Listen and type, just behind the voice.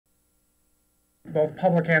Both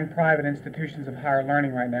public and private institutions of higher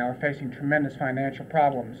learning right now are facing tremendous financial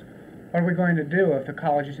problems. What are we going to do if the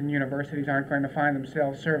colleges and universities aren't going to find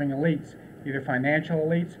themselves serving elites, either financial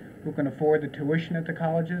elites who can afford the tuition at the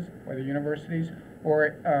colleges or the universities,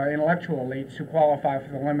 or intellectual elites who qualify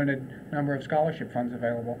for the limited number of scholarship funds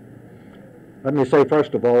available? Let me say,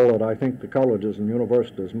 first of all, that I think the colleges and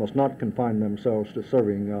universities must not confine themselves to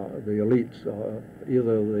serving the elites,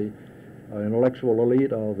 either the intellectual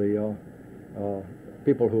elite or the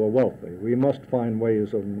people who are wealthy. We must find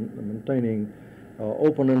ways of maintaining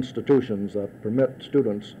open institutions that permit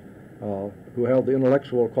students who have the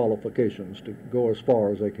intellectual qualifications to go as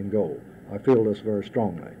far as they can go. I feel this very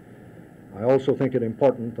strongly. I also think it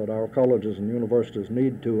important that our colleges and universities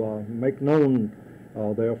need to make known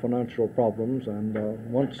their financial problems, and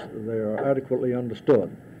once they are adequately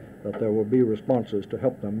understood, that there will be responses to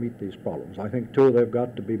help them meet these problems. I think, too, they've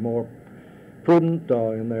got to be more prudent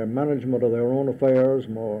in their management of their own affairs,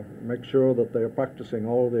 make sure that they are practicing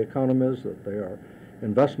all the economies, that their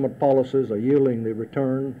investment policies are yielding the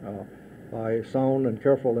return by sound and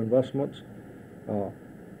careful investments,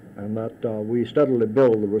 and that we steadily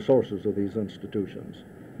build the resources of these institutions.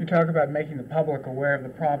 You talk about making the public aware of the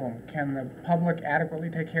problem. Can the public adequately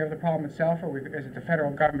take care of the problem itself, or is it the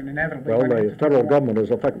federal government inevitably? Well, the federal government is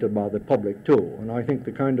affected by the public too, and I think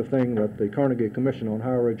the kind of thing that the Carnegie Commission on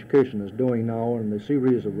Higher Education is doing now, and the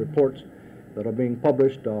series of reports that are being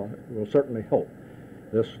published, will certainly help.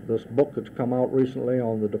 This book that's come out recently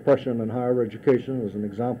on the depression in higher education is an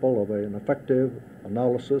example of an effective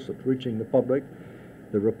analysis that's reaching the public.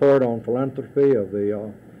 The report on philanthropy of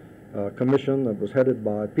the commission that was headed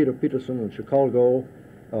by Peter Peterson in Chicago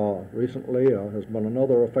recently has been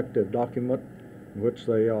another effective document in which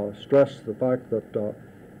they stress the fact that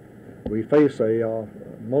we face a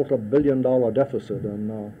multi-billion-dollar deficit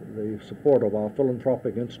in the support of our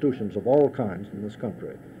philanthropic institutions of all kinds in this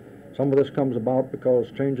country. Some of this comes about because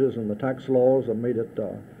changes in the tax laws have made it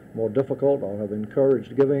more difficult or have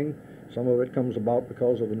encouraged giving. Some of it comes about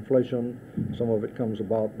because of inflation. Some of it comes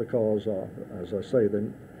about because, as I say,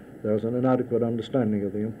 there's an inadequate understanding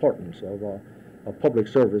of the importance of public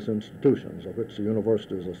service institutions, of which the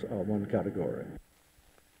universities are one category.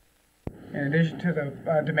 In addition to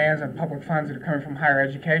the demands on public funds that are coming from higher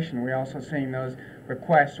education, we're also seeing those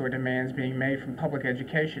requests or demands being made from public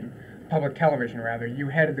education, public television rather. You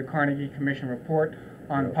headed the Carnegie Commission report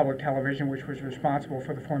on public television, which was responsible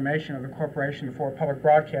for the formation of the Corporation for Public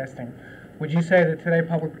Broadcasting. Would you say that today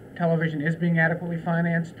public television is being adequately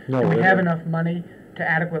financed? No. Do we have enough money to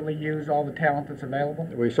adequately use all the talent that's available?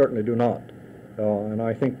 We certainly do not. And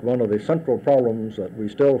I think one of the central problems that we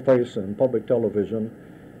still face in public television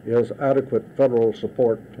is adequate federal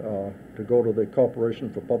support to go to the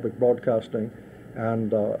Corporation for Public Broadcasting,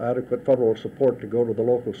 and adequate federal support to go to the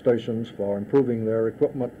local stations for improving their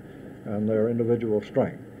equipment and their individual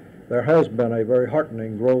strength. There has been a very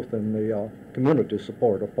heartening growth in the community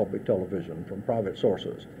support of public television from private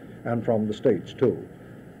sources and from the states too.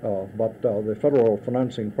 But the federal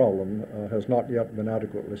financing problem has not yet been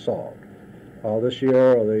adequately solved. This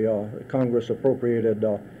year, the Congress appropriated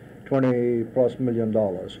 $20+ million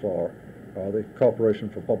for the Corporation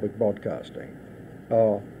for Public Broadcasting.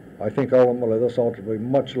 I think ultimately this ought to be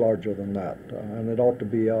much larger than that, and it ought to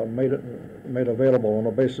be made available on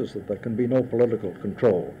a basis that there can be no political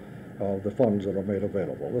control of the funds that are made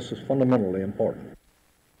available. This is fundamentally important.